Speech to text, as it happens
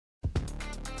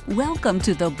Welcome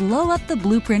to the Blow Up the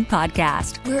Blueprint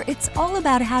podcast, where it's all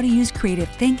about how to use creative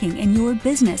thinking in your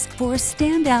business for a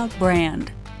standout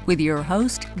brand. With your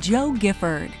host, Jo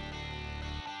Gifford.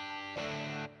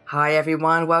 Hi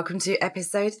everyone, welcome to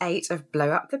episode 8 of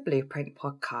Blow Up the Blueprint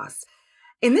podcast.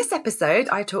 In this episode,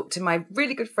 I talked to my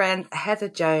really good friend, Heather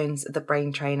Jones, the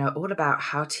brain trainer, all about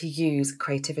how to use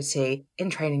creativity in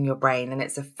training your brain. And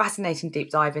it's a fascinating deep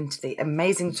dive into the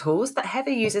amazing tools that Heather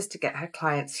uses to get her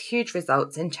clients huge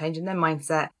results in changing their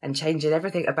mindset and changing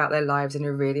everything about their lives in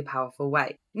a really powerful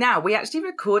way. Now, we actually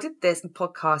recorded this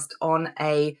podcast on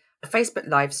a Facebook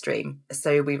live stream.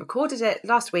 So we recorded it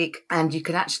last week and you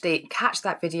can actually catch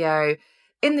that video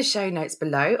in the show notes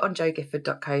below on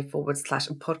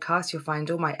jogifford.co/podcast. You'll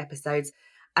find all my episodes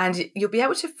and you'll be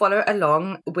able to follow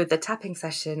along with the tapping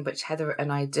session, which Heather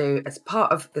and I do as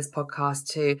part of this podcast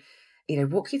to,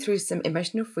 walk you through some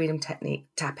emotional freedom technique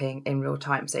tapping in real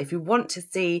time. So if you want to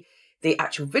see the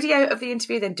actual video of the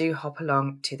interview, then do hop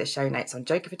along to the show notes on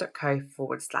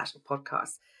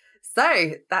jogifford.co/podcast.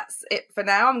 So that's it for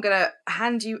now. I'm going to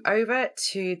hand you over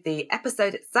to the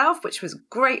episode itself, which was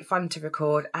great fun to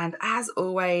record. And as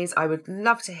always, I would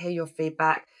love to hear your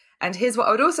feedback. And here's what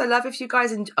I would also love: if you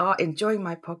guys are enjoying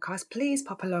my podcast, please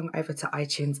pop along over to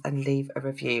iTunes and leave a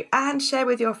review and share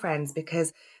with your friends,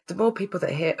 because the more people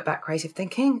that hear about creative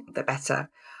thinking, the better.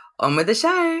 On with the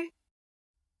show.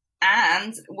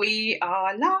 And we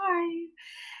are live.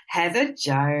 Heather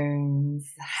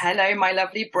Jones. Hello, my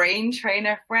lovely brain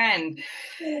trainer friend.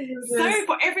 So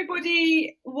for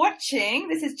everybody watching,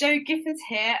 this is Jo Gifford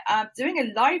here, doing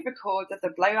a live record of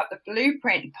the Blow Up the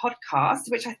Blueprint podcast,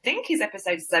 which I think is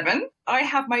episode 7. I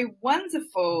have my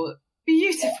wonderful,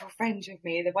 beautiful friend with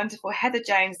me, the wonderful Heather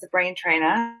Jones, the brain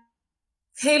trainer.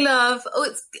 Hey, love.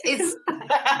 Oh, it's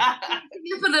up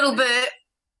a little bit.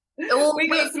 Oh, we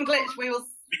got some glitch.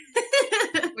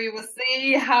 We will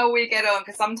see how we get on,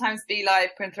 because sometimes Be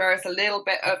Live can throw us a little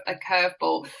bit of a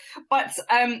curveball. But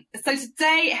so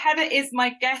today, Heather is my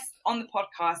guest on the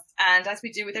podcast. And as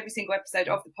we do with every single episode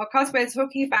of the podcast, we're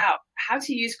talking about how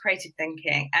to use creative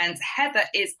thinking. And Heather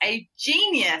is a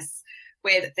genius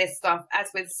with this stuff,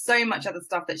 as with so much other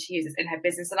stuff that she uses in her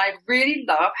business. And I really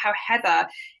love how Heather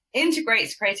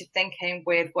integrates creative thinking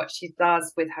with what she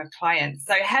does with her clients.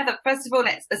 So Heather, first of all,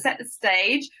 let's set the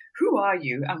stage. Who are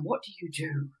you and what do you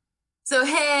do? So,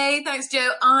 hey, thanks,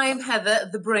 Jo. I'm Heather,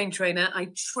 the brain trainer. I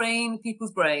train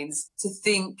people's brains to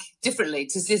think differently,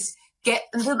 to just get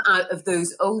them out of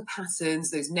those old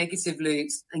patterns, those negative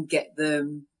loops, and get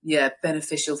them,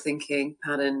 beneficial thinking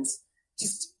patterns,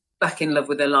 just back in love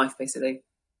with their life, basically.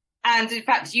 And in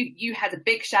fact, you had a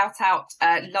big shout out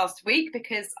last week,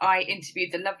 because I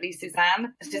interviewed the lovely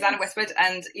Susanna Westwood,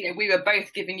 and we were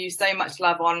both giving you so much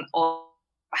love on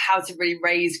how to really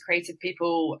raise creative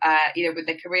people, with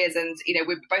their careers, and we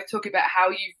were both talking about how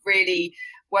you've really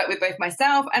worked with both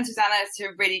myself and Susanna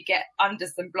to really get under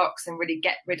some blocks and really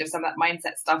get rid of some of that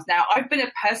mindset stuff. Now, I've been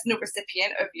a personal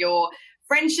recipient of your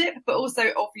friendship, but also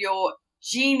of your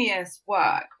genius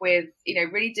work with,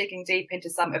 really digging deep into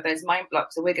some of those mind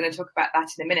blocks. And we're going to talk about that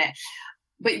in a minute.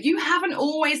 But you haven't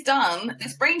always done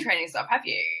this brain training stuff, have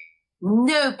you?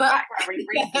 No, but really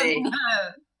briefly. No,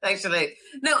 actually.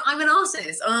 No, I'm an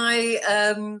artist. I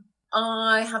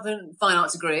have a fine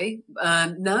art degree.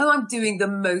 Now I'm doing the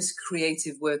most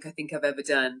creative work I think I've ever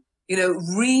done.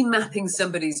 Remapping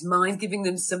somebody's mind, giving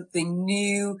them something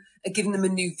new, giving them a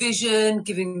new vision,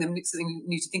 giving them something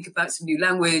new to think about, some new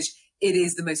language. It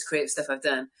is the most creative stuff I've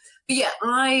done. But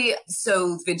I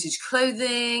sold vintage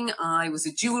clothing. I was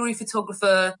a jewelry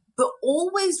photographer, but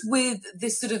always with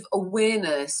this sort of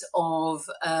awareness of,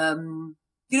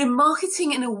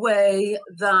 marketing in a way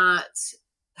that,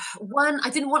 one, I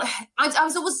didn't want to, I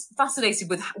was always fascinated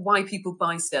with why people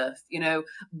buy stuff,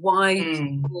 why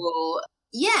people,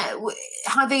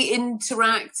 how they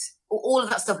interact, all of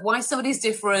that stuff, why somebody's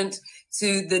different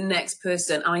to the next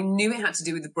person. I knew it had to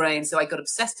do with the brain. So I got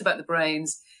obsessed about the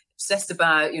brains, obsessed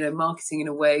about, marketing in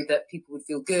a way that people would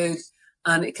feel good.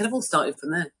 And it kind of all started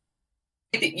from there.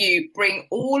 That you bring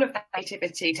all of that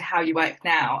creativity to how you work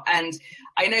now. And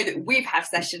I know that we've had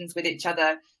sessions with each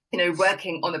other,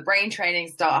 working on the brain training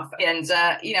stuff. And,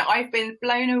 I've been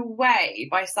blown away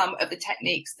by some of the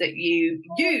techniques that you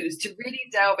use to really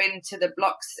delve into the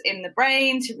blocks in the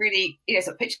brain, to really,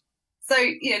 sort of picture. So,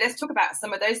 let's talk about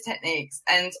some of those techniques.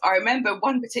 And I remember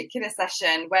one particular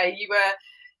session where you were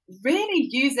really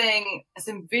using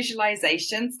some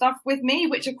visualization stuff with me,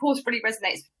 which of course really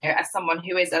resonates as someone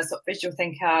who is a sort of visual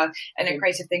thinker and a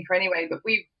creative thinker anyway. But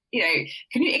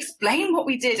can you explain what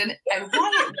we did and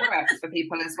why it works for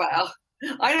people as well?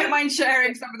 I don't mind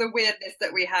sharing some of the weirdness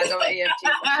that we had on EFT.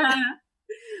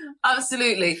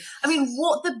 Absolutely. I mean,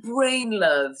 what the brain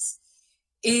loves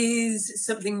is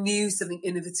something new, something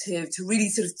innovative to really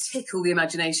sort of tickle the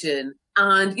imagination.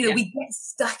 And, we get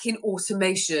stuck in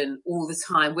automation all the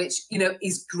time, which,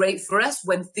 is great for us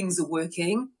when things are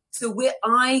working. So where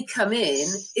I come in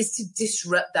is to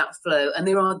disrupt that flow. And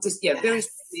there are very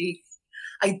simply,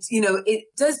 it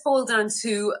does boil down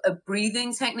to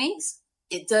breathing techniques.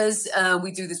 It does.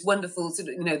 We do this wonderful sort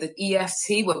of, the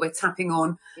EFT where we're tapping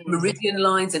on meridian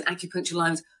lines and acupuncture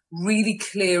lines, really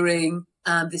clearing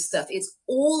this stuff. It's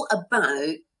all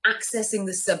about accessing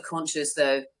the subconscious,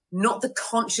 though, not the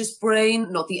conscious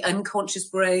brain, not the unconscious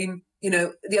brain.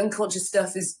 The unconscious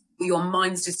stuff is your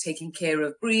mind's just taking care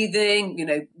of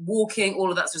breathing, walking, all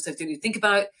of that sort of stuff. Don't you think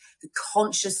about the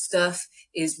conscious stuff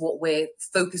is what we're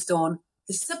focused on.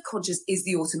 The subconscious is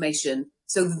the automation.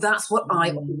 So that's what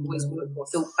I always work for.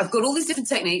 So I've got all these different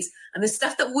techniques, and the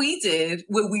stuff that we did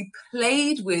where we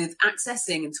played with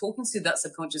accessing and talking to that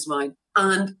subconscious mind,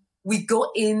 and we got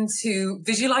into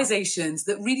visualizations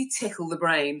that really tickle the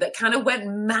brain, that kind of went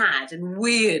mad and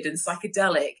weird and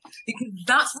psychedelic, because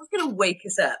that's what's going to wake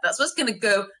us up. That's what's going to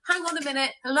go, hang on a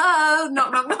minute, hello,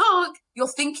 knock, knock, knock. You're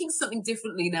thinking something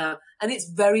differently now, and it's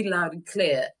very loud and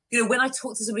clear. When I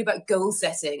talk to somebody about goal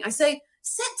setting, I say,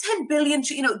 set 10 billion,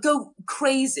 go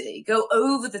crazy, go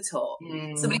over the top.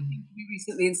 Somebody came to me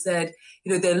recently and said,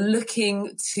 they're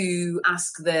looking to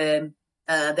ask their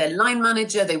line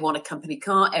manager, they want a company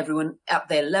car. Everyone at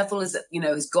their level has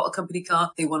got a company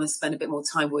car. They want to spend a bit more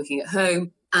time working at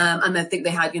home. And I think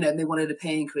they had, they wanted a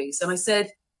pay increase. And I said,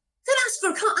 then ask for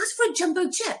a car, ask for a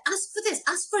jumbo jet, ask for this,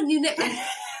 ask for a new net.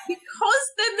 Because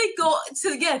then they got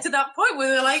to that point where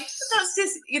they're like, that's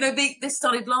just, they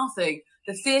started laughing.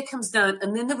 The fear comes down,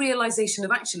 and then the realization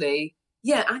of actually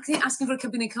asking for a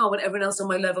company car when everyone else on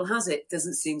my level has it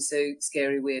doesn't seem so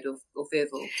scary, weird, or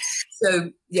fearful.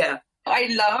 So, yeah. I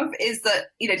love is that,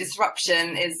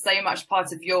 disruption is so much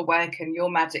part of your work and your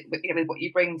magic with, with what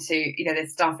you bring to,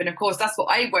 this stuff. And of course, that's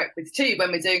what I work with too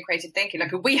when we're doing creative thinking.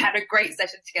 Like, we had a great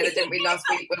session together, didn't we, last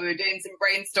week when we were doing some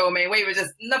brainstorming? We were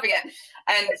just loving it.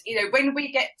 And, when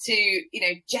we get to,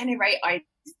 generate ideas.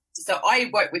 So I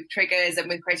work with triggers and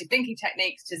with creative thinking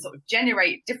techniques to sort of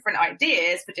generate different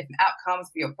ideas for different outcomes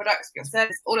for your products, for your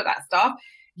service, all of that stuff.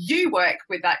 You work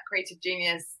with that creative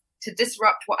genius to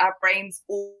disrupt what our brains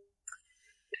all.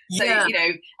 So, our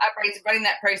brains are running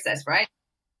that process, right?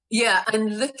 Yeah.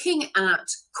 And looking at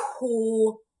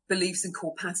core beliefs and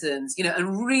core patterns,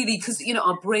 and really, because,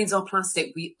 our brains are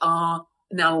plastic. We are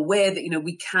now aware that,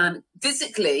 we can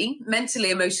physically, mentally,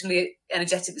 emotionally,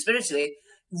 energetically, spiritually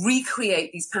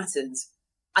recreate these patterns.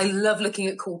 I love looking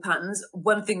at core patterns.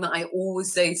 One thing that I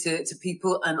always say to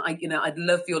people, and I'd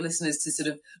love for your listeners to sort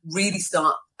of really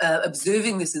start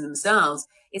observing this in themselves,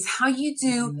 is how you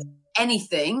do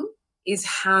anything is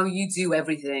how you do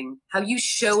everything. How you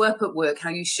show up at work, how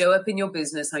you show up in your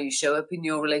business, how you show up in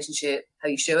your relationship, how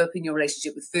you show up in your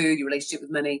relationship with food, your relationship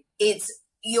with money.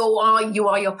 You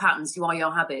are your patterns, you are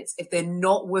your habits. If they're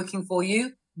not working for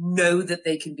you, know that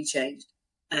they can be changed.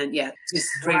 And just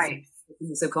crazy. Right.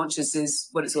 The subconscious is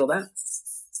what it's all about.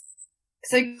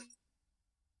 So,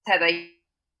 Heather,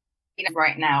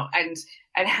 right now,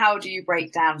 and how do you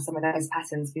break down some of those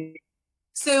patterns?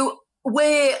 So,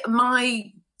 where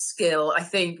my skill, I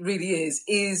think, really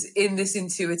is in this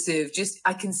intuitive,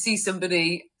 I can see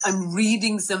somebody, I'm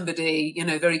reading somebody,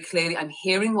 very clearly. I'm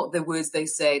hearing what the words they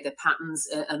say, the patterns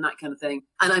and that kind of thing.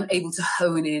 And I'm able to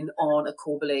hone in on a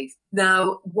core belief.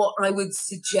 Now, what I would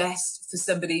suggest for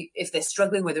somebody, if they're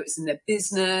struggling, whether it's in their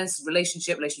business,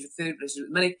 relationship with food, relationship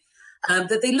with money,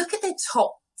 that they look at their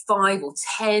top 5 or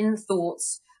 10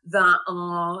 thoughts that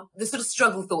are the sort of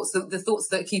struggle thoughts, the thoughts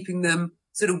that are keeping them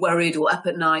sort of worried or up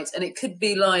at night. And it could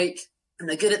be like, I'm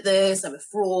no good at this, I'm a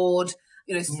fraud,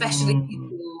 especially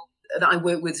people that I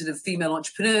work with, sort of female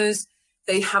entrepreneurs,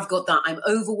 they have got that, I'm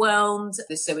overwhelmed,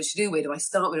 there's so much to do, where do I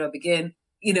start, where do I begin?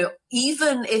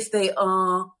 Even if they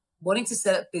are wanting to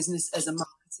set up business as a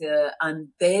marketer and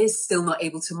they're still not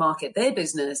able to market their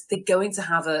business, they're going to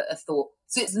have a thought.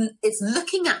 So it's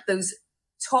looking at those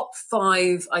top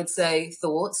 5, I'd say,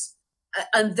 thoughts,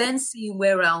 and then seeing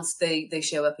where else they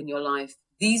show up in your life.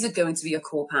 These are going to be your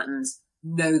core patterns.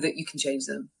 Know that you can change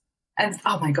them. And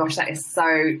oh my gosh, that is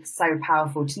so, so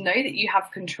powerful to know that you have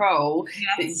control,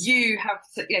 that you have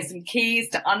some keys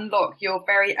to unlock your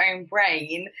very own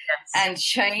brain and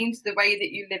change the way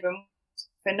that you live. And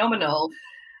phenomenal.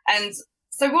 And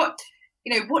so what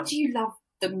do you love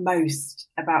the most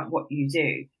about what you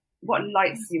do? What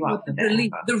lights you up?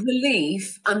 The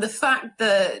relief and the fact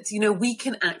that, we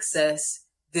can access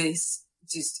this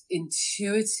just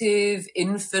intuitive,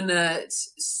 infinite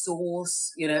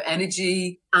source,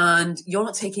 energy, and you're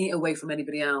not taking it away from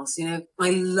anybody else. I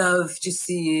love just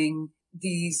seeing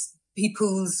these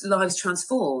people's lives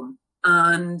transform.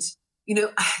 And,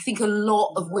 I think a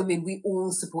lot of women, we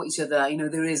all support each other.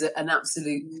 There is an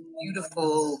absolute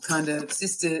beautiful kind of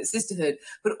sisterhood,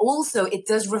 but also it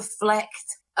does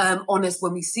reflect on us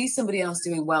when we see somebody else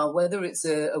doing well, whether it's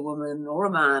a woman or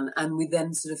a man, and we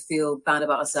then sort of feel bad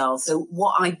about ourselves. So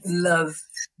what I love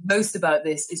most about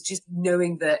this is just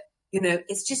knowing that,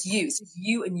 it's just you. It's just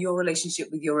you and your relationship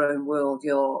with your own world,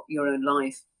 your own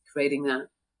life, creating that.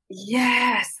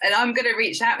 Yes, and I'm going to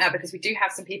reach out now because we do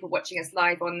have some people watching us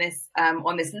live on this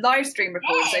live stream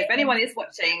record. So if anyone is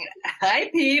watching, hi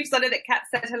peeps, I know that Kat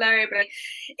said hello, but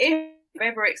if you've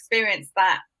ever experienced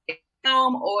that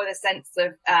film or the sense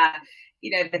of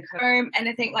the home,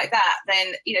 anything like that,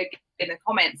 then in the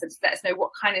comments and let us know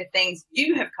what kind of things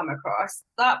you have come across.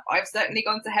 I've certainly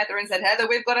gone to Heather and said, Heather,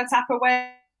 we've got to tap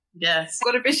away. Yes,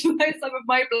 I've got to visualize some of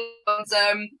my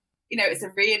blogs. It's a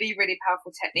really, really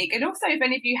powerful technique. And also, if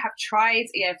any of you have tried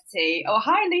EFT,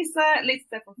 hi,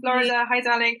 Lisa from Florida. Hi,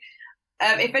 darling.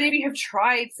 If any of you have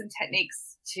tried some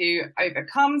techniques to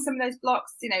overcome some of those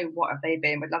blocks, what have they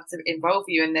been? We'd love to involve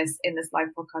you in this live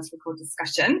podcast record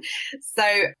discussion. So,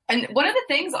 and one of the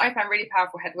things that I found really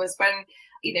powerful, Heather, was when,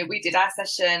 we did our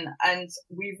session and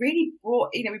we really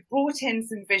brought in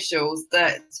some visuals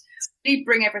that really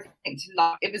bring everything to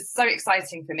life. It was so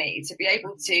exciting for me to be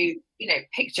able to,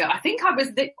 picture. I think I was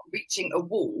reaching a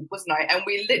wall, wasn't I? And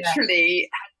we literally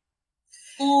had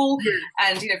a wall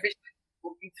and, visually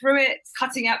walking through it,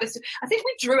 cutting out this. I think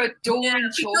we drew a door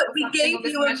in chalk. We gave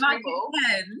you a magic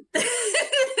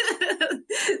pen.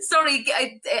 Sorry,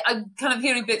 I'm kind of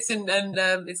hearing bits and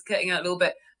it's cutting out a little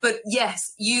bit. But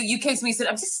yes, you came to me and said,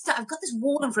 I've got this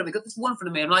wall in front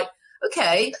of me. I'm like,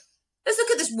 okay, let's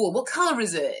look at this wall. What colour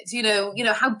is it?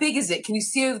 How big is it? Can you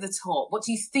see over the top? What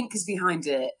do you think is behind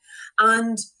it?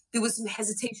 And there was some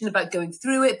hesitation about going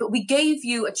through it, but we gave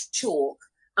you a chalk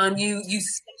and you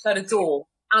sketched out a door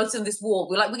out on this wall.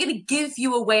 We're like, we're going to give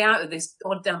you a way out of this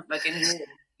goddamn fucking wall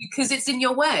because it's in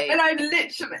your way. And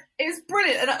it's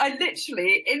brilliant. And I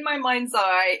literally, in my mind's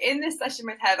eye, in this session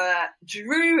with Heather,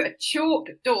 drew a chalk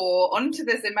door onto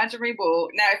this imaginary wall.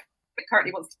 Now, if it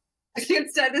currently wants to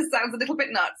understand, this sounds a little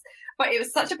bit nuts, but it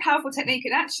was such a powerful technique.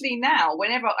 And actually now,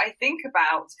 whenever I think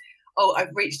about, I've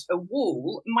reached a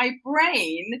wall, my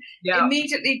brain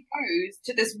immediately goes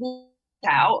to this wall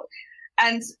out.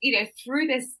 And, through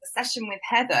this session with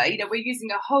Heather, we're using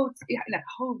a whole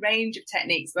range of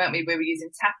techniques, weren't we? We were using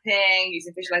tapping,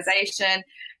 using visualization.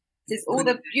 There's all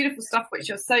the beautiful stuff which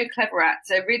you're so clever at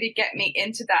to really get me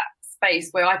into that space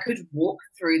where I could walk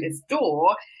through this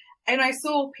door. And I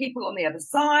saw people on the other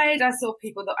side. I saw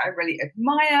people that I really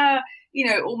admire,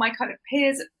 all my kind of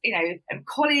peers, and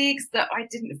colleagues that I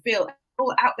didn't feel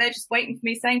all out there just waiting for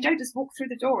me saying, Joe, just walk through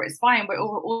the door. It's fine. We're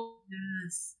all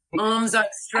yes. Arms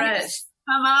outstretched.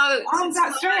 Come out. Arms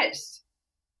outstretched.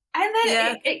 And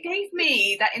then it gave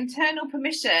me that internal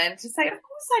permission to say, of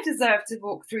course I deserve to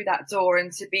walk through that door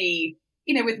and to be,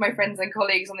 with my friends and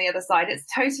colleagues on the other side. It's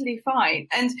totally fine.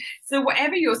 And so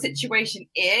whatever your situation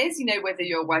is, whether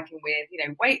you're working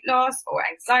with, weight loss or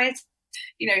anxiety,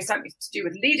 something to do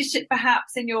with leadership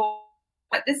perhaps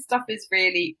but this stuff is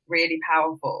really, really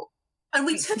powerful. And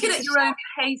we took it at your own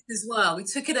pace as well. We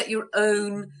took it at your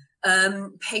own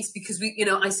pace because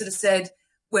I sort of said,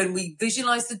 when we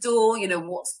visualize the door,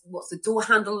 what's the door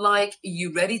handle like? Are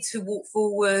you ready to walk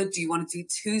forward? Do you want to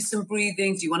do some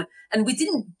breathing? And we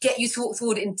didn't get you to walk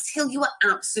forward until you were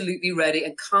absolutely ready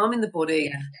and calm in the body,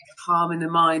 and calm in the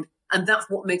mind. And that's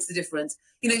what makes the difference.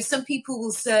 Some people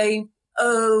will say,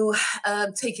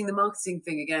 taking the marketing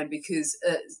thing again, because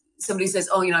somebody says,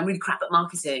 I'm really crap at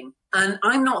marketing. And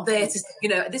I'm not there to,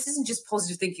 this isn't just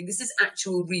positive thinking. This is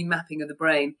actual remapping of the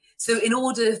brain. So in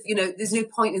order, there's no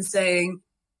point in saying,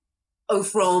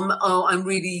 I'm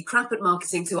really crap at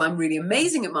marketing to I'm really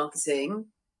amazing at marketing.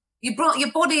 Your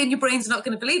body and your brain's not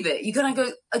going to believe it. You're going to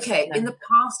go, okay, in the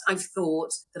past, I've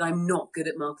thought that I'm not good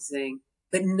at marketing,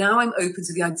 but now I'm open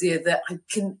to the idea that I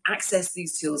can access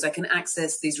these tools. I can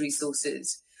access these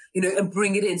resources, and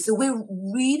bring it in. So we're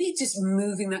really just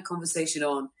moving that conversation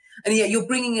on. And you're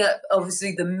bringing up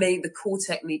obviously the core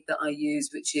technique that I use,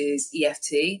 which is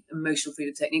EFT, emotional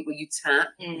freedom technique, where you tap.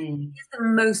 It's the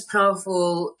most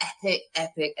powerful,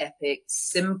 epic,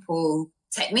 simple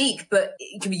technique, but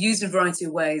it can be used in a variety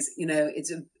of ways.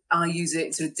 I use it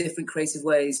in sort of different creative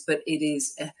ways, but it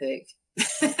is epic.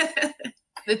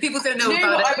 The people don't know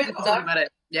about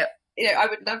it. Yep. I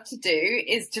would love to do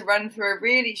is to run through a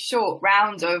really short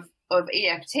round of of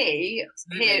EFT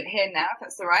here now, if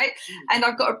that's all right. And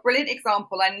I've got a brilliant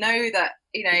example. I know that,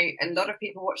 you know, a lot of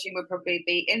people watching would probably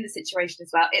be in the situation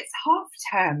as well. It's half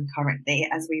term currently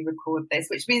as we record this,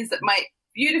 which means that my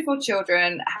beautiful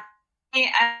children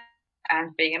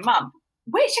and being a mum,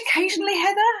 which occasionally,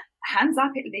 Heather, hands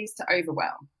up, it leads to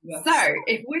overwhelm. Yes. So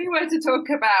if we were to talk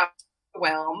about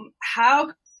overwhelm,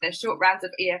 how the short rounds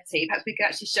of EFT, perhaps we could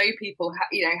actually show people how,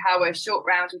 you know, how a short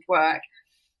round would work.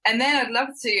 And then I'd love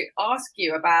to ask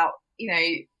you about, you know,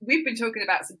 we've been talking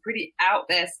about some pretty out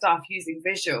there stuff using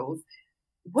visuals.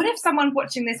 What if someone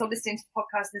watching this or listening to the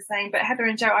podcast is saying, but Heather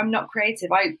and Joe, I'm not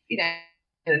creative. I, you know,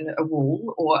 in a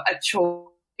wall or a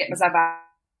chalk, get myself out.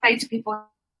 Say to people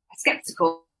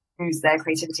skeptical use their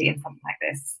creativity in something like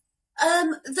this.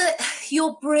 That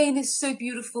your brain is so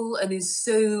beautiful and is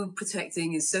so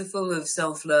protecting, is so full of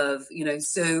self-love, you know,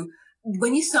 so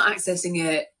when you start accessing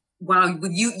it, wow,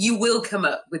 you will come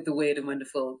up with the weird and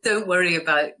wonderful. Don't worry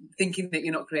about thinking that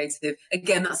you're not creative.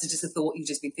 Again, that's just a thought you've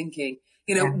just been thinking.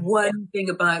 You know, one thing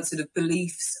about sort of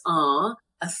beliefs are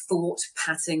a thought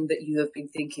pattern that you have been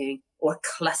thinking, or a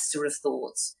cluster of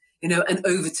thoughts, you know, and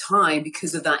over time,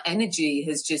 because of that energy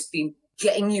has just been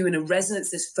getting you in a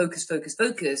resonance, this focus,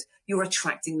 you're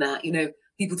attracting that. You know,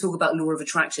 people talk about law of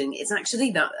attraction. It's actually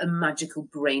that a magical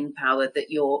brain power that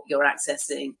you're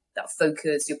accessing, that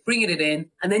focus, you're bringing it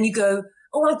in, and then you go,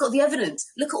 oh, I've got the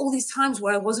evidence. Look at all these times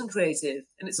where I wasn't creative.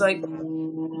 And it's like, that's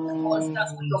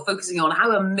what you're focusing on.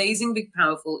 How amazingly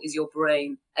powerful is your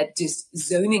brain at just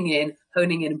zoning in,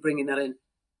 honing in, and bringing that in.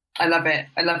 I love it.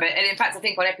 And in fact, I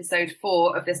think on episode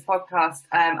 4 of this podcast,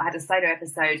 I had a solo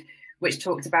episode which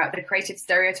talked about the creative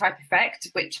stereotype effect,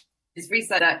 which is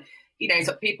research that, you know,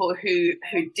 sort of people who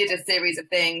did a series of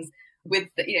things with,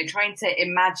 you know, trying to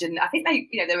imagine, I think they,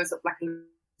 you know, there was sort of like a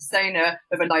persona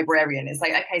of a librarian. It's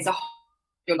like, okay, so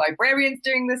your librarians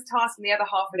doing this task and the other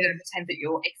half are going to pretend that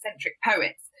you're eccentric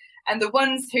poets. And the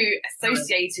ones who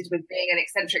associated with being an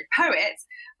eccentric poet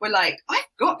were like, I've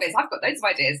got this, I've got loads of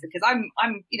ideas because I'm,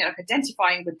 you know, like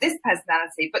identifying with this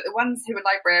personality. But the ones who were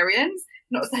librarians,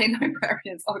 not saying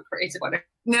librarians are creative, I don't.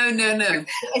 No.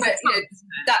 But, you know,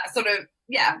 that sort of,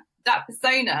 that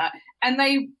persona, and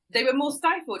they were more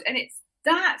stifled. And it's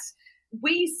that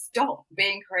we stop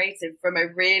being creative from a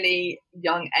really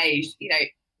young age. You know,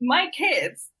 my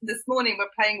kids this morning were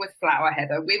playing with flour,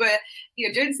 Heather. We were, you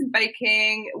know, doing some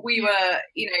baking. We were,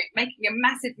 you know, making a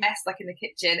massive mess like in the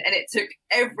kitchen, and it took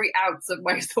every ounce of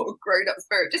my sort of grown-up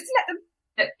spirit just to let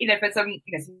them, you know, for some, you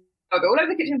know, some all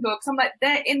over the kitchen floor. Because I'm like,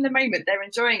 they're in the moment, they're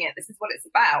enjoying it. This is what it's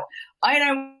about. I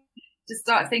don't to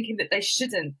start thinking that they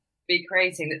shouldn't be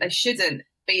creating, that they shouldn't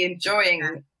be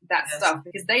enjoying that stuff,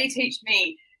 because they teach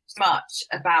me so much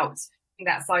about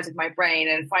that side of my brain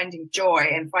and finding joy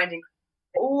and finding.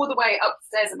 All the way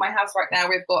upstairs at my house right now,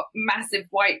 we've got massive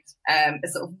white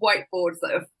sort of whiteboards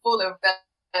that are full of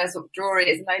sort of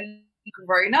drawings. And I,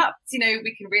 grown up, you know,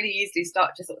 we can really easily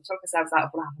start to sort of talk ourselves out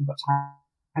of, well, I haven't got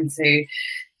time to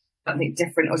something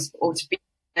different or to be.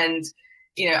 And,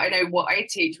 you know, I know what I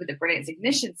teach with the Brilliance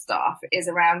Ignition staff is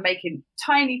around making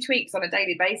tiny tweaks on a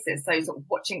daily basis. So sort of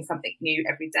watching something new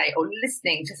every day, or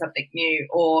listening to something new,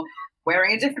 or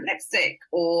wearing a different lipstick,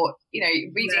 or, you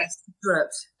know, reading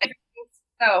scripts.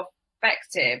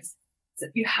 Perspectives. So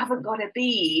you haven't got to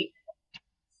be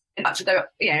much, though,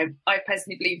 you know, I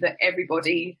personally believe that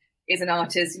everybody is an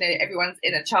artist. You know, everyone's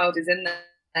inner child is in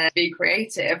there to be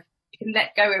creative. You can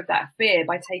let go of that fear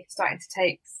by starting to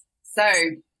take. So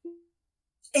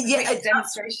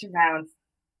demonstration rounds.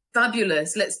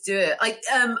 Fabulous. Let's do it.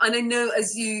 And I know,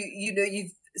 as you know,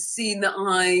 you've seen that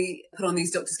I put on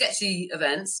these Dr. Sketchy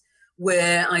events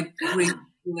where I bring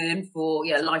in for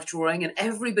life drawing, and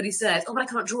everybody says, oh, but I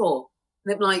can't draw.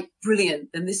 And I'm like, brilliant,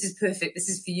 then this is perfect, this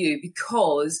is for you,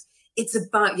 because it's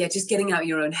about just getting out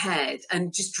your own head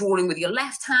and just drawing with your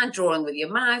left hand, drawing with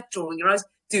your mouth, drawing your eyes,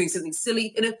 doing something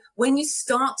silly. You know, when you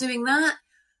start doing that,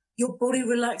 your body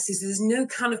relaxes, there's no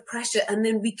kind of pressure, and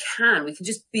then we can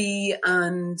just be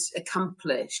and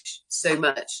accomplish so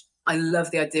much. I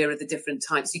love the idea of the different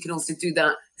types. You can also do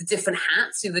that, the different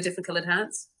hats, the different coloured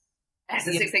hats. Yes,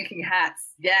 the 6 thinking hats.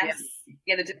 Yes.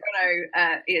 Yeah, the De Bono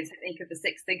technique of the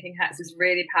 6 thinking hats is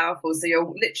really powerful. So you're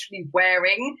literally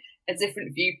wearing a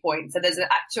different viewpoint. So there's an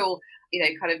actual, you know,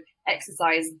 kind of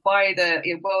exercise by the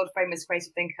world famous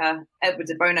creative thinker, Edward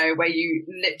De Bono, where you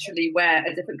literally wear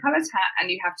a different coloured hat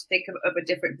and you have to think of a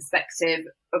different perspective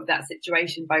of that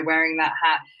situation by wearing that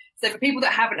hat. So for people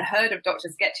that haven't heard of Dr.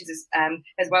 Sketches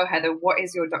as well, Heather, what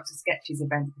is your Dr. Sketches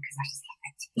event? Because I just love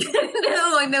it.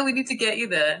 No, I know we need to get you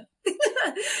there.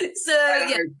 So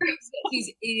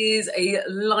Sketches is a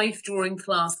life drawing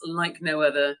class like no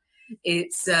other.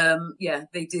 It's,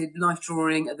 they did life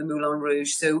drawing at the Moulin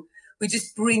Rouge. So we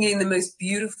just bring in the most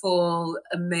beautiful,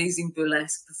 amazing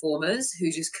burlesque performers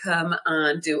who just come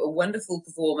and do a wonderful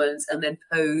performance and then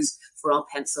pose for our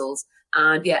pencils.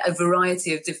 And a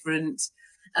variety of different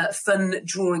fun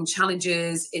drawing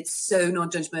challenges. It's so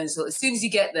non-judgmental. As soon as you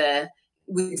get there,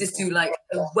 we just do like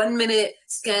a 1 minute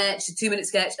sketch, a 2 minute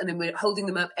sketch, and then we're holding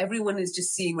them up. Everyone is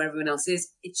just seeing where everyone else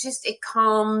is. It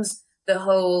calms the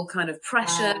whole kind of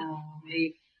pressure.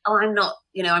 I'm not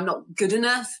good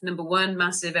enough. Number one,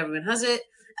 massive, everyone has it.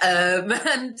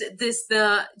 And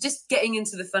just getting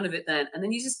into the fun of it then. And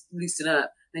then you just loosen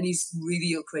up. Then really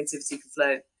your creativity can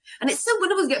flow. And it's so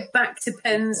wonderful to get back to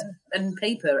pens and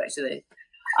paper, actually.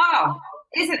 Oh,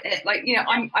 isn't it? Like,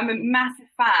 I'm a massive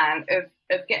fan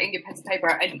of getting your pen and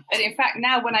paper out. And in fact,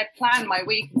 now when I plan my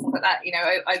week and stuff like that,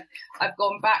 I've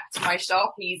gone back to my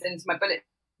Sharpies and to my bullet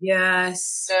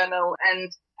journal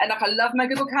and like, I love my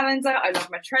Google Calendar, I love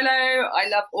my Trello, I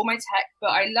love all my tech, but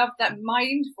I love that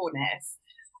mindfulness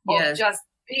of just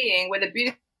being with a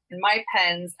beautiful my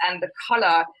pens and the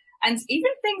colour, and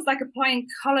even things like applying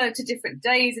colour to different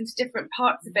days and to different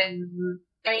parts of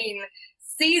it.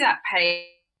 See that page,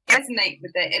 resonate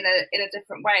with it in a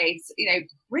different way. So,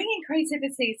 bringing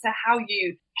creativity to how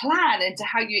you plan and to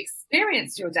how you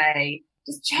experience your day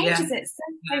just changes it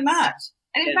so much.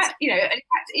 And in fact,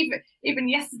 even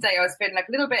yesterday, I was feeling like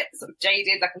a little bit sort of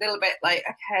jaded, like a little bit like,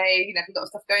 okay, a lot of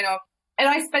stuff going on. And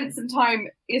I spent some time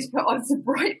to put on some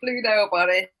bright blue nail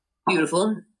polish.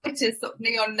 Beautiful. Which is sort of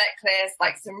neon necklace,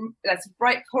 like some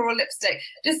bright coral lipstick,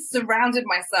 just surrounded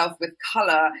myself with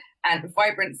colour and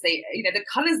vibrancy, the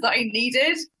colours that I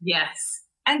needed. Yes.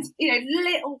 And,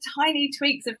 little tiny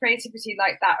tweaks of creativity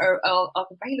like that are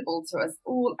available to us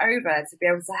all over to be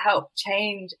able to help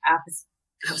change our perspective.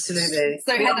 Absolutely.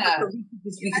 So Heather,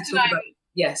 we could talk about.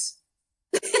 Yes.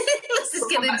 Let's just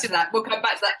get into that. We'll come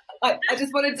back to that. I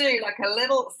just want to do like a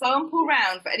little sample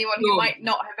round for anyone who might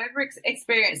not have ever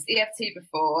experienced EFT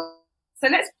before. So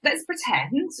let's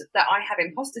pretend that I have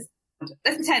imposter syndrome.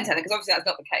 Let's pretend, Heather, because obviously that's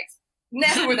not the case.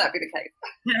 Never would that be the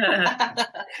case.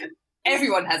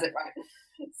 Everyone has it, right?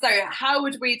 So how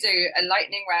would we do a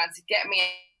lightning round to get me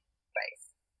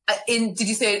in space? Did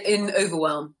you say in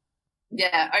overwhelm?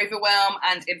 Yeah, overwhelm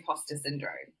and imposter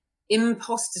syndrome.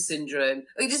 Imposter syndrome.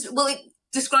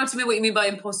 Describe to me what you mean by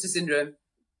imposter syndrome.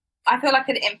 I feel like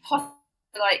an imposter,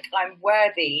 like I'm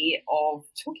worthy of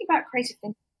talking about creative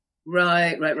thinking.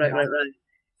 Right.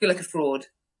 Feel like a fraud.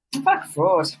 I feel like a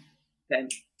fraud. Okay.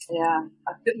 Yeah.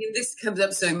 This comes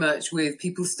up so much with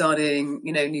people starting,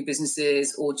 new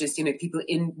businesses, or just,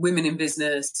 women in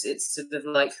business. It's sort of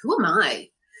like, who am I?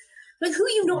 Like, who are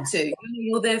you not to?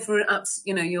 You're there for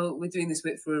we're doing this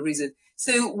work for a reason.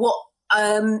 So what,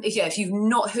 if you've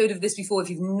not heard of this before, if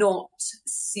you've not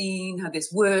seen how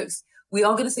this works, we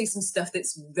are going to say some stuff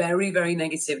that's very, very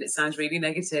negative. It sounds really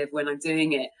negative when I'm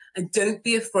doing it. And don't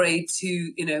be afraid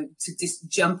to just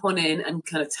jump on in and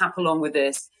kind of tap along with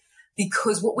this,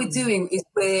 because what we're doing is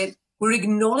we're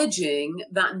acknowledging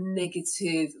that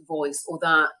negative voice or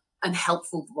that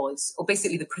unhelpful voice, or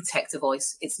basically the protector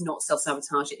voice. It's not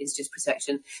self-sabotage, it is just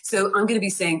protection. So I'm going to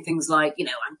be saying things like,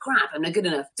 I'm crap, I'm not good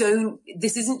enough.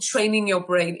 This isn't training your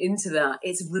brain into that.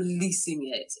 It's releasing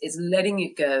it. It's letting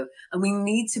it go. And we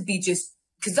need to be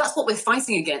because that's what we're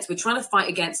fighting against. We're trying to fight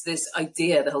against this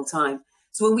idea the whole time.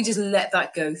 So when we just let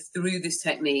that go through this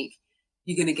technique,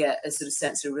 you're going to get a sort of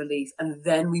sense of relief. And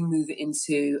then we move it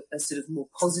into a sort of more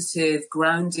positive,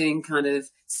 grounding kind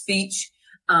of speech.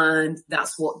 And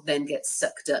that's what then gets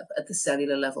sucked up at the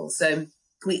cellular level. So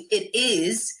it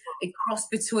is a cross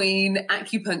between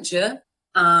acupuncture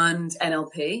and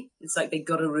NLP. It's like they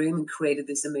got a room and created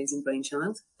this amazing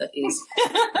brainchild that is.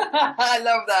 I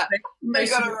love that. They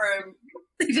got a room.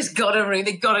 They just got a room.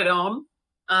 They got it on.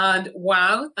 And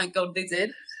wow, thank God they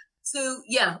did. So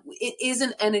yeah, it is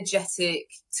an energetic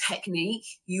technique.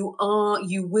 You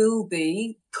will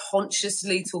be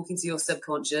consciously talking to your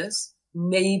subconscious,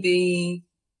 maybe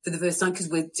for the first time, because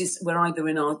we're either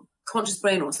in our conscious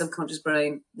brain or subconscious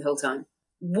brain the whole time.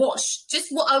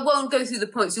 I won't go through the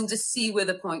points. You'll just see where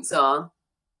the points are,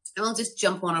 and I'll just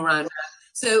jump on around.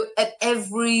 So at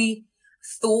every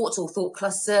thought or thought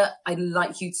cluster, I'd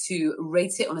like you to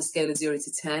rate it on a scale of 0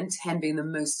 to 10, 10 being the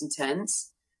most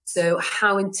intense. So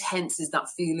how intense is that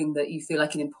feeling that you feel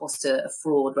like an imposter, a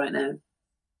fraud right now?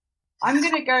 I'm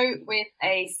going to go with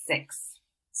a 6.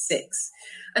 6.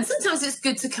 And sometimes it's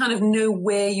good to kind of know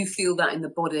where you feel that in the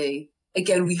body.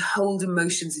 Again, we hold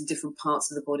emotions in different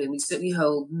parts of the body, and we certainly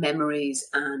hold memories,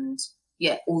 and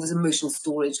all this emotional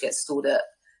storage gets stored up.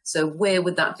 So where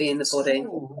would that be in the body?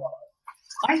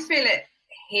 I feel it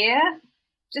here,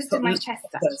 Just in my chest,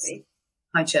 actually.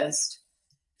 My chest,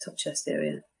 top chest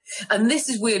area. And this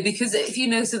is weird because if you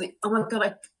know something, oh my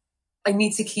God, I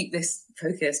need to keep this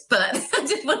focused. But I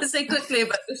just want to say quickly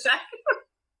about the chakra.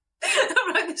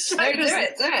 About the chakras. No,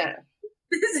 do it.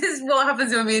 This is what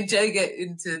happens when me and Joe get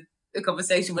into a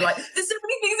conversation. We're like, there's so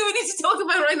many things that we need to talk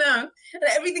about right now. And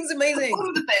everything's amazing.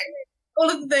 All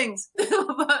of the things.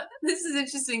 But this is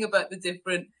interesting about the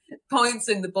different points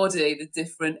in the body, the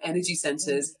different energy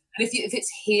centers. And if it's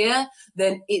here,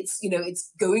 then it's, you know,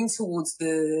 it's going towards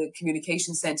the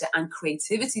communication center and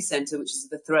creativity center, which is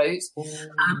the throat.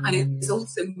 And it's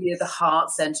also near the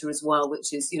heart center as well,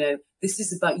 which is, you know, this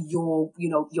is about your, you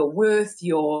know, your worth,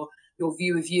 your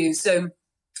view of you. So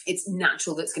it's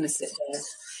natural that's going to sit there.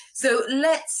 So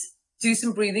let's do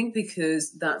some breathing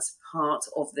because that's part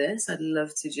of this. I'd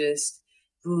love to just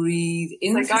breathe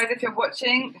in. So guys, if you're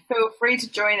watching, feel free to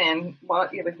join in while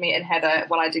you're with me and Heather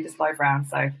while I do this live round.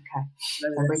 So, okay. So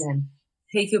breathe in.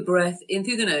 Take a breath in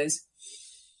through the nose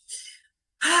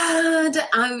and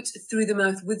out through the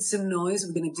mouth with some noise.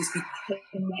 We're going to just be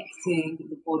connecting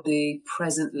the body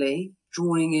presently,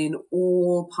 drawing in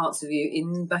all parts of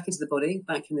you back into the body,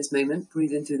 back in this moment.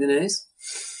 Breathe in through the nose.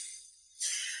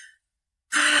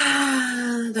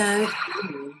 And out.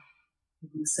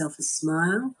 Give yourself a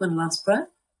smile. One last breath.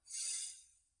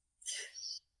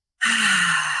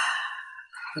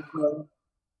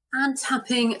 And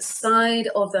tapping side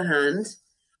of the hand,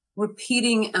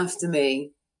 repeating after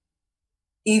me,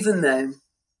 even though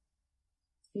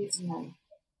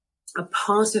a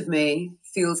part of me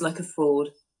feels like a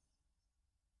fraud.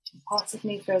 Part of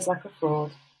me feels like a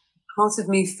fraud. Part of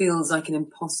me feels like an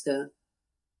imposter.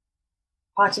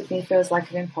 Part of me feels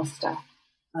like an imposter.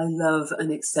 I love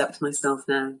and accept myself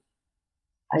now.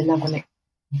 I love and accept.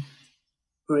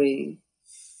 Breathe.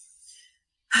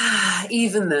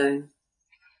 Even though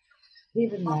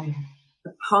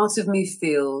a part of me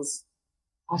feels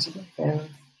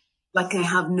like I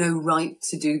have no right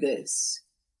to do this.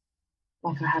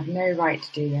 Like I have no right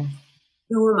to do this.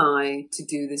 Who am I to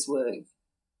do this work?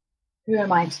 Who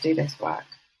am I to do this work?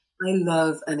 I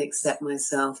love and accept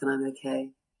myself and I'm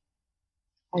okay.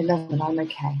 I love and I'm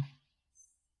okay.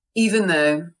 Even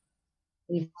though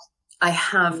I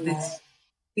have this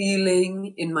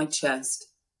feeling in my chest.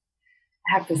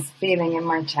 I have this feeling in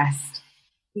my chest.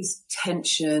 This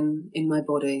tension in my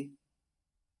body.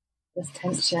 This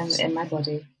tension in my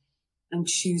body. I'm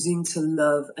choosing to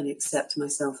love and accept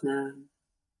myself now.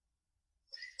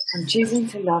 I'm choosing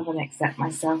to love and accept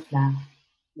myself now.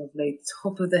 Lovely.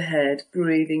 Top of the head,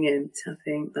 breathing in,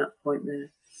 tapping that point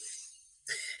there.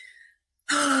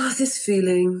 This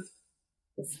feeling.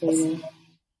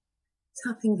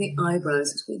 Tapping the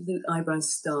eyebrows. It's where the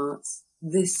eyebrows starts.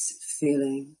 This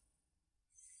feeling.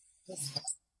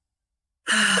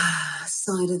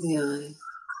 Side of the eye.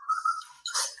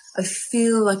 I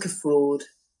feel like a fraud.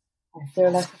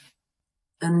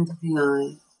 Under the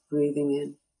eye. Breathing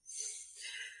in.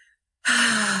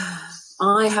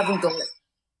 I haven't got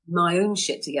my own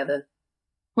shit together.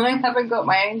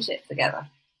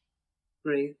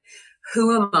 Breathe.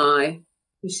 Who am I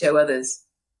to show others?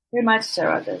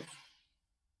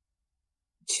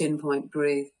 Chin point,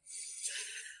 breathe.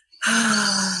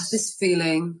 This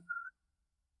feeling.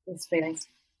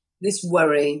 This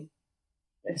worry.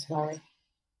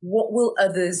 What will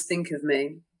others think of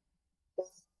me?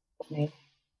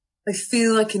 I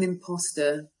feel like an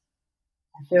imposter.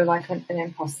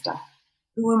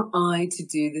 Who am I to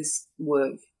do this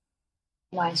work?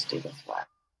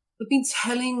 I've been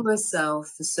telling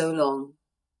myself for so long.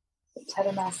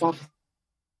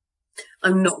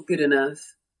 I'm not good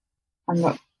enough.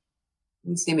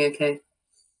 You see me okay?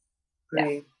 Breathe.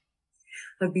 Yeah.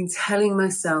 I've been telling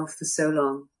myself for so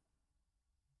long.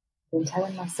 I'm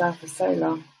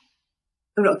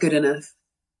not good enough.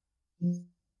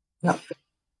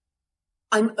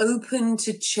 I'm open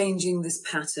to changing this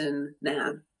pattern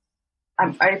now.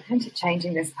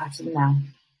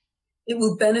 It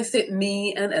will benefit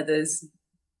me and others.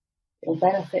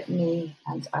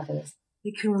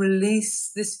 We can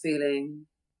release this feeling.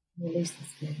 We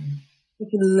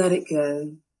can let it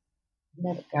go.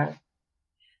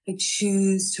 I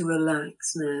choose to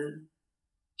relax now.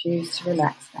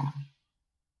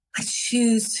 I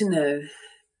choose to know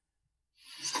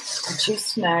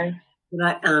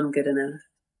that I am good enough.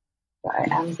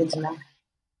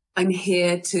 I'm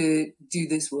here to do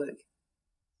this work.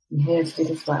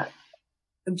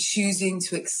 I'm choosing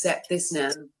to accept this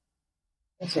now.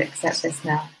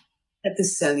 At the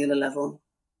cellular level.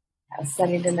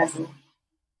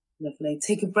 Lovely.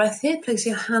 Take a breath here. Place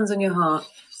your hands on your heart.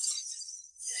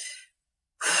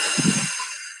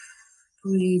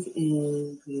 Breathe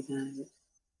in, breathe out.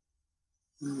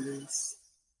 Nice.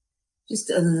 Just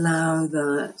allow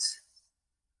that,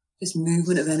 this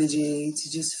movement of energy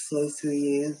to just flow through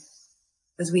you.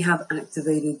 As we have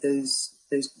activated those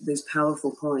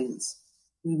powerful points,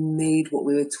 we made what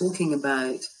we were talking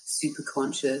about super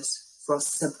conscious for our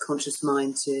subconscious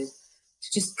mind to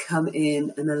just come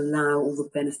in and allow all the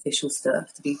beneficial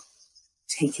stuff to be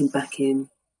taken back in.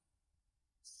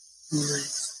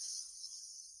 Nice.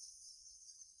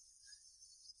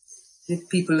 If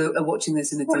people are watching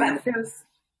this in the That feels...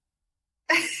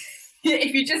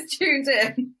 If you just tuned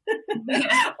in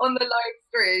on the live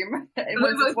stream, it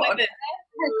was what I'm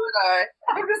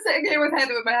just sitting here with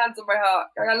Heather with my hands on my heart.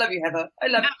 I love you, Heather. I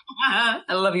love you.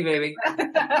 I love you, baby.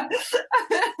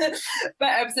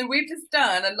 But so we've just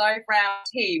done a live round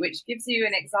tea, which gives you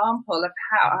an example of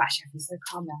how. Actually, I feel so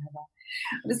calm now, Heather.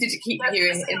 I just need to keep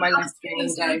you in my live stream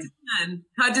all day.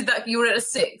 How did that? You were at a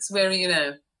 6. Where are you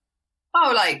now?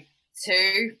 Oh, like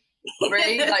 2.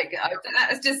 Really, like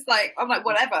it's just like I'm like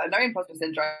whatever, no imposter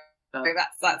syndrome. Oh.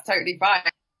 That's totally fine.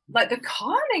 Like the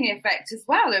calming effect as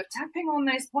well of tapping on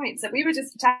those points that we were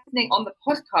just tapping on the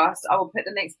podcast. I will put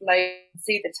the links below.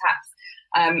 See the taps,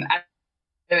 and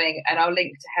I'll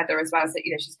link to Heather as well. So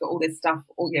she's got all this stuff,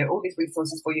 all these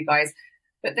resources for you guys.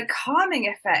 But the calming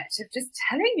effect of just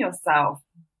telling yourself,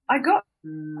 "I got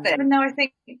this," even though I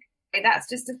think that's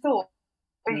just a thought.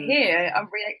 But here, I'm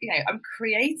I'm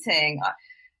creating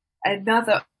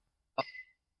another.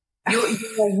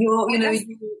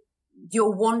 You're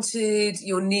wanted,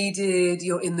 you're needed,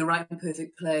 you're in the right and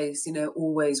perfect place.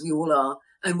 Always, we all are.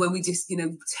 And when we just keep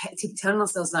telling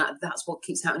ourselves that, that's what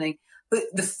keeps happening. But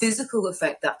the physical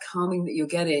effect, that calming that you're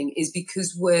getting, is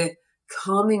because we're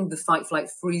calming the fight, flight,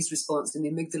 freeze response in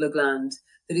the amygdala gland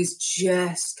that is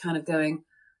just kind of going,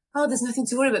 oh, there's nothing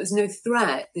to worry about. There's no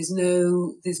threat. There's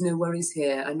no worries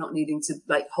here. I'm not needing to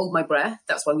hold my breath.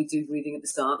 That's why we do breathing at the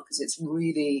start, because it's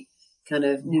really kind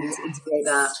of needing to integrate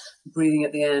that breathing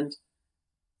at the end.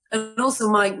 And also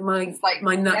my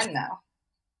natural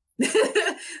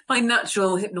my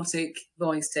natural hypnotic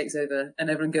voice takes over, and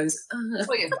everyone goes,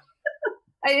 It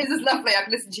is lovely. I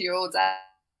can listen to you all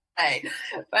day.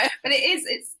 But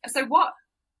it's so what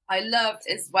I loved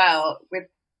as well with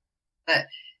that.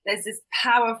 There's this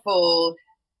powerful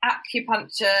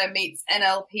acupuncture meets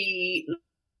NLP,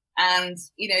 and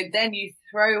then you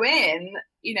throw in,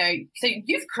 so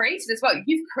you've created as well.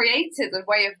 You've created a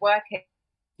way of working.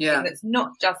 Yeah, that's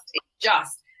not just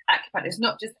acupuncture. It's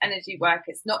not just energy work.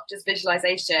 It's not just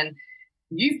visualization.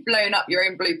 You've blown up your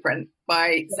own blueprint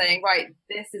by saying, right,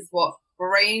 this is what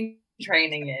brain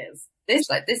training is. This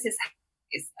is,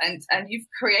 and you've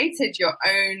created your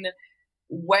own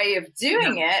way of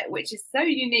doing it, which is so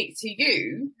unique to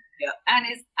you, and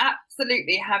is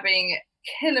absolutely having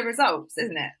killer results,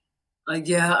 isn't it?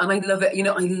 And I love it.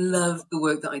 I love the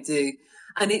work that I do,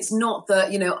 and it's not that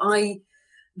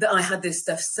I had this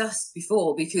stuff sussed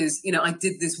before, because I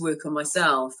did this work on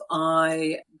myself.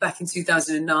 Back in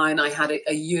 2009, I had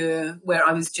a year where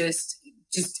I was just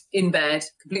in bed,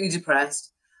 completely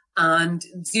depressed, and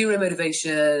zero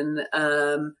motivation,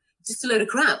 just a load of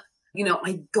crap.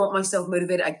 I got myself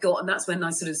motivated. And that's when I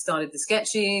sort of started the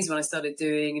sketches, when I started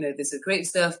doing, this creative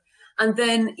stuff. And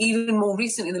then even more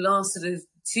recently, in the last sort of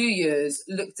 2 years,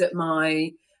 looked at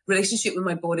my relationship with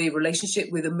my body,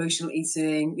 relationship with emotional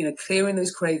eating, clearing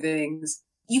those cravings.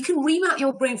 You can remap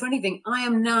your brain for anything. I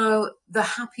am now the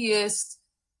happiest,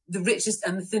 the richest,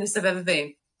 and the thinnest I've ever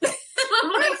been.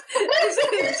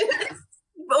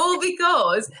 All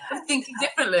because of thinking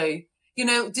differently.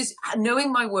 Just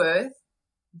knowing my worth,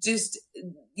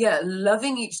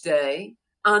 loving each day,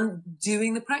 and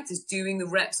doing the practice, doing the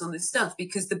reps on this stuff,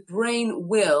 because the brain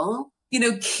will,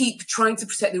 keep trying to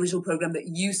protect the original program that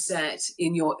you set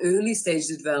in your early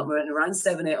stages of development around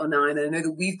 7, 8, or 9. And I know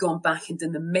that we've gone back and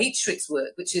done the matrix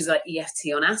work, which is like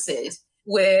EFT on acid,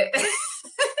 where...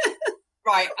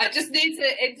 Right, I just need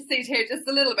to intercede here just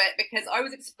a little bit, because I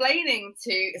was explaining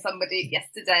to somebody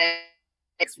yesterday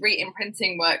it's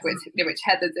re-imprinting work which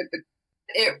Heather did.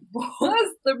 It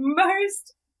was the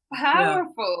most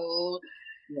powerful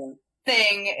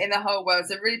thing in the whole world.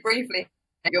 So really briefly,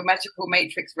 your magical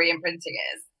matrix re-imprinting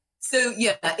is. So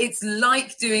it's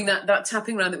like doing that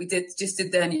tapping around that we just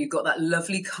did then. You got that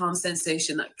lovely calm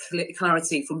sensation, that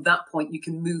clarity. From that point, you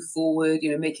can move forward,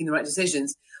 making the right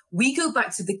decisions. We go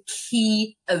back to the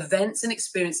key events and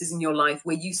experiences in your life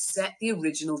where you set the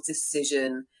original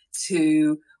decision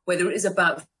to, whether it is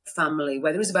about family,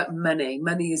 whether it's about money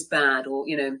is bad, or,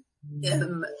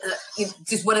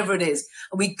 just whatever it is.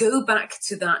 And we go back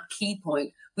to that key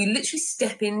point. We literally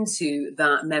step into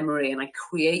that memory, and I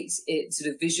create it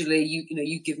sort of visually.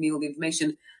 You give me all the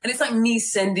information, and it's like me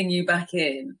sending you back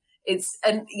in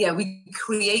we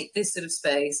create this sort of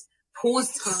space,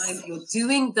 pause time, you're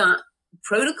doing that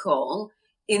protocol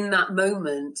in that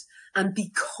moment. And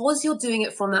because you're doing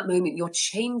it from that moment, you're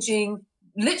changing,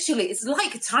 literally, it's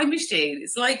like a time machine.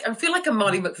 It's like, I feel like a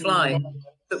Marty McFly,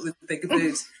 but with bigger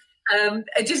boots. And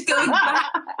just going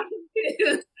back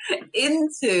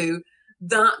into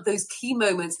those key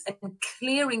moments and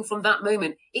clearing from that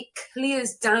moment, it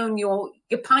clears down your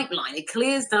pipeline, it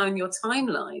clears down your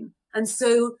timeline. And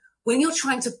so when you're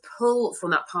trying to pull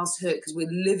from that past hurt, because we're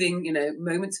living,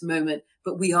 moment to moment,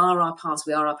 but we are our past,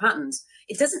 we are our patterns,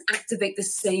 it doesn't activate the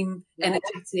same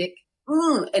energetic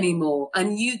anymore.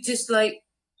 And you just like,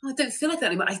 I don't feel like that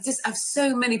anymore. I just have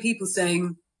so many people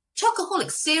saying,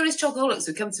 chocoholics, serious chocoholics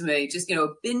who come to me, just,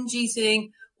 binge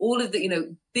eating, all of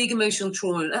the, big emotional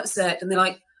trauma and upset. And they're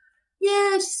like,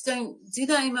 yeah, I just don't do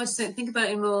that anymore. I just don't think about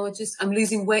it anymore. I'm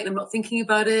losing weight and I'm not thinking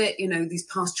about it. These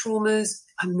past traumas,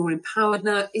 I'm more empowered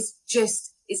now. It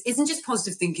isn't just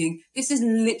positive thinking. This is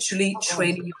literally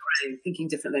training your brain, thinking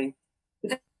differently.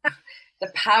 The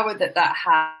power that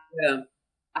has. Yeah.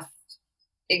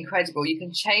 Incredible. You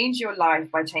can change your life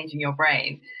by changing your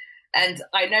brain. And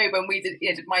I know when we did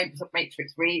my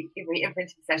Matrix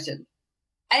re-imprinting session,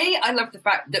 I love the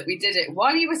fact that we did it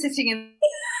while you were sitting in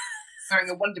wearing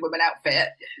a Wonder Woman outfit.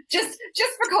 Just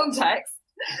for context,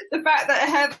 the fact that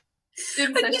her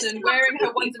gym session wearing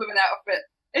her Wonder Woman outfit,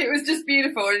 it was just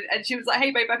beautiful. And she was like,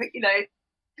 "Hey, babe, I think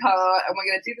car, and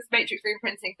we're going to do this Matrix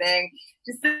re-imprinting thing.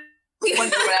 Just the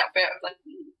Wonder Woman outfit." I was like,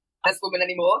 "This woman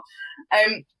anymore."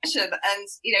 And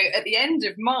at the end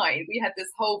of mine, we had this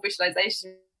whole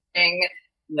visualization.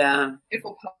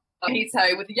 Beautiful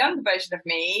mojito with the younger version of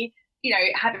me,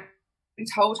 having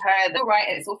told her that all right,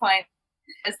 it's all fine.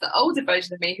 As the older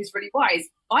version of me who's really wise,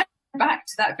 I go back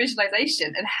to that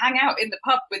visualization and hang out in the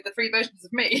pub with the 3 versions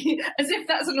of me as if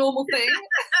that's a normal thing.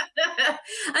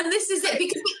 And this is it,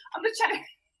 because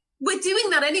we're doing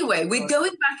that anyway. We're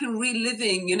going back and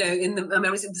reliving, in the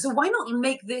American. So why not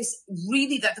make this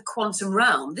really the quantum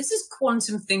realm? This is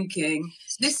quantum thinking.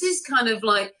 This is kind of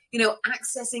like,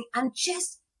 accessing and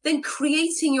just then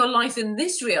creating your life in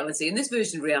this reality, in this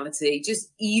version of reality,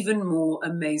 just even more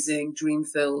amazing,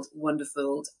 dream-filled,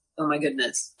 wonderful. Oh my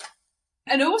goodness.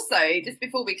 And also, just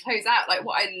before we close out, like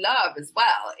what I love as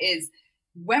well is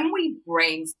when we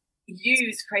brains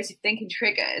use creative thinking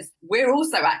triggers, we're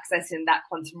also accessing that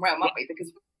quantum realm, aren't we?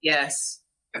 Because we're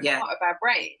part of our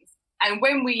brains. And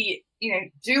when we,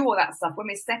 do all that stuff, when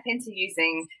we step into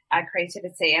using our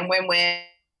creativity, and when we're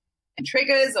in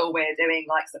triggers, or we're doing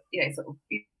like, sort of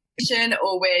vision,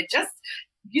 or we're just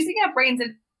using our brains,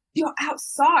 and you're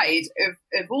outside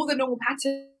of all the normal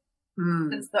patterns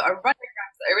that are running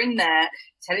around, that are in there,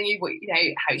 telling you what,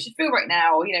 how you should feel right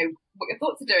now, or, what your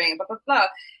thoughts are doing, blah, blah, blah.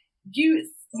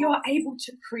 You're able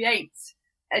to create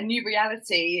a new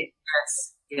reality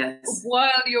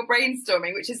while you're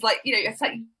brainstorming, which is like, it's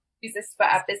like use this for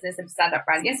our business and for Stand Up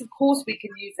Brand. Yes, of course we can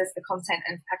use this for content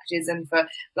and packages and for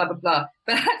blah, blah, blah.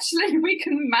 But actually we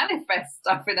can manifest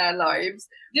stuff in our lives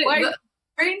by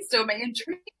brainstorming and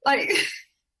like...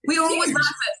 We're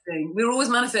always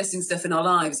manifesting stuff in our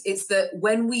lives. It's that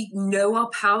when we know our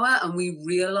power and we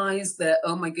realize that,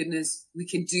 oh my goodness, we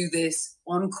can do this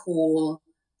on call,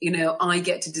 I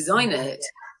get to design it.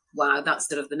 Wow, that's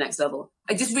sort of the next level.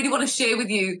 I just really want to share with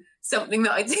you something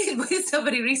that I did with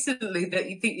somebody recently that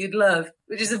you think you'd love,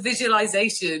 which is a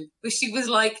visualization where she was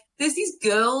like, there's these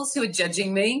girls who are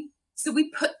judging me. So we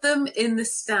put them in the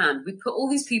stand. We put all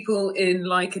these people in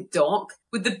like a dock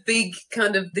with the big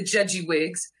kind of the judgy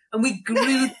wigs, and we grew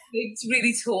the wigs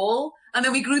really tall, and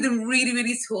then we grew them really,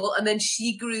 really tall, and then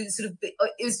she grew sort of big.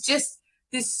 It was just,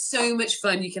 there's so much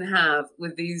fun you can have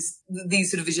with these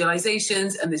sort of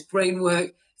visualizations and this brain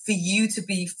work for you to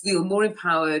feel more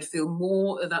empowered, feel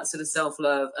more of that sort of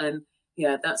self-love. And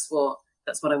yeah, that's what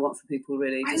I want for people,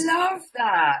 really. I love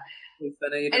that.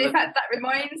 And in fact, that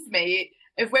reminds me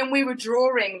of when we were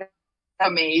drawing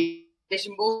the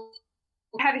vision board.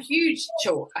 We had a huge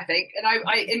chalk, I think, and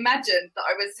I imagined that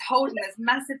I was holding this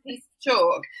massive piece of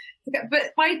chalk.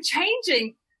 But by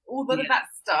changing all of that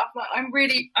stuff, like, I'm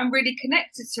really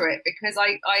connected to it, because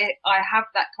I have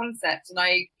that concept, and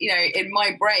in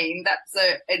my brain, that's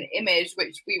an image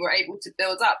which we were able to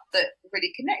build up that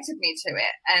really connected me to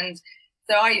it. And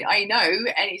so I know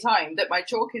anytime that my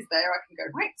chalk is there, I can go,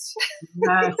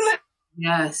 right.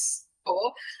 Yes.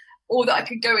 Or that I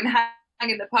could go and hang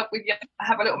in the pub with you,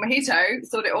 have a little mojito,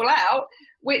 sort it all out,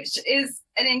 which is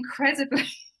an incredibly...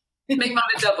 Make mine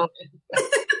a double.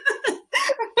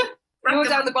 You're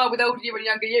down the bar with older you and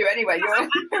younger you anyway. You're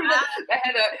the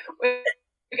header with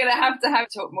We're going to have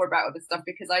talk more about all this stuff,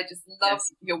 because I just love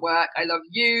your work. I love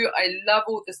you. I love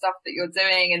all the stuff that you're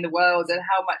doing in the world and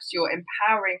how much you're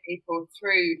empowering people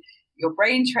through your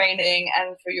brain training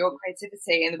and through your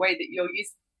creativity and the way that you're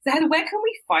used. So Heather, where can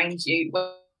we find you?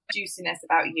 What's juiciness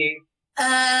about you?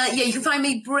 You can find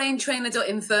me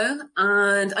braintrainer.info,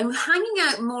 and I'm hanging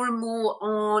out more and more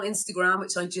on Instagram,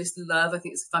 which I just love. I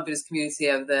think it's a fabulous community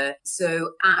over there.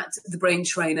 So at The Brain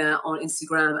Trainer on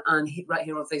Instagram, and right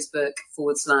here on Facebook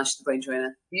 /The Brain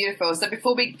Trainer. Beautiful. So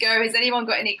before we go, has anyone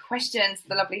got any questions for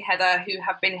the lovely Heather, who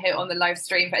have been here on the live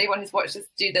stream? For anyone who's watched us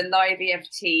do the live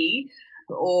EFT,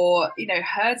 or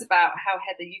heard about how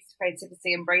Heather used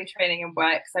creativity and brain training and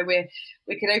work, so we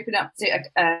can open up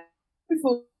to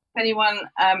before. If anyone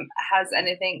has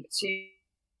anything to,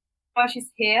 while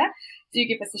she's here, do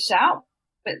give us a shout.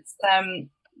 But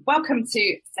welcome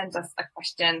to send us a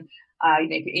question. You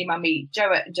can email me,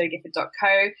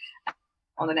 joe@joegifford.co,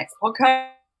 on the next podcast.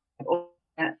 Or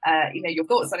your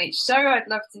thoughts on each show. I'd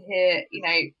love to hear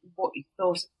what you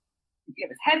thought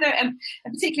with Heather, and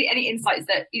particularly any insights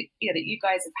that that you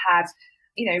guys have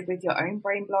had with your own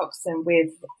brain blocks, and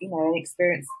with any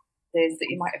experience that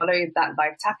you might follow that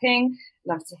live tapping.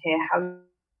 Love to hear how.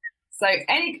 So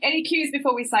any cues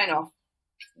before we sign off?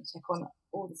 Check on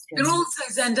all the screens. They're all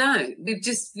so zenned out.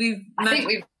 I think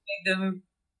we've made them.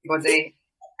 Body.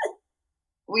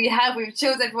 We've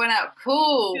chilled everyone out.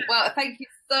 Cool. Yeah. Well, thank you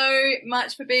so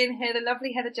much for being here, the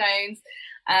lovely Heather Jones,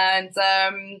 and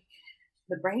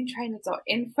the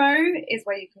braintrainer.info is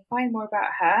where you can find more about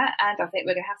her. And I think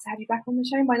we're going to have you back on the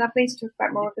show, my lovely, to talk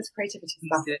about more of this creativity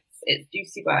stuff. It's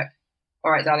juicy work.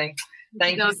 All right, darling.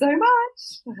 Thank you so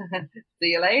much.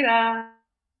 See you later.